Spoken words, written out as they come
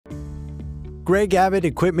Greg Abbott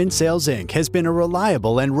Equipment Sales Inc. has been a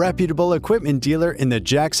reliable and reputable equipment dealer in the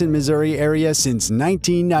Jackson, Missouri area since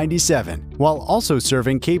 1997, while also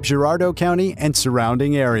serving Cape Girardeau County and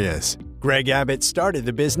surrounding areas. Greg Abbott started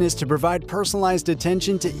the business to provide personalized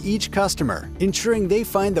attention to each customer, ensuring they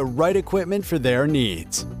find the right equipment for their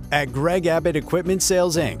needs. At Greg Abbott Equipment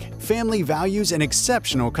Sales Inc., family values and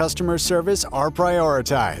exceptional customer service are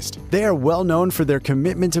prioritized. They are well known for their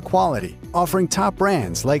commitment to quality, offering top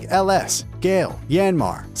brands like LS, Gale,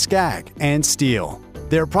 Yanmar, Skag, and Steel.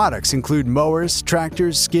 Their products include mowers,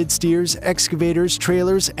 tractors, skid steers, excavators,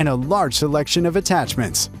 trailers, and a large selection of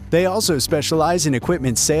attachments. They also specialize in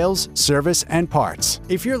equipment sales, service, and parts.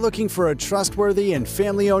 If you're looking for a trustworthy and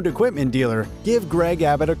family-owned equipment dealer, give Greg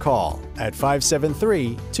Abbott a call at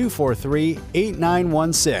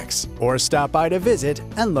 573-243-8916 or stop by to visit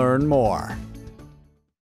and learn more.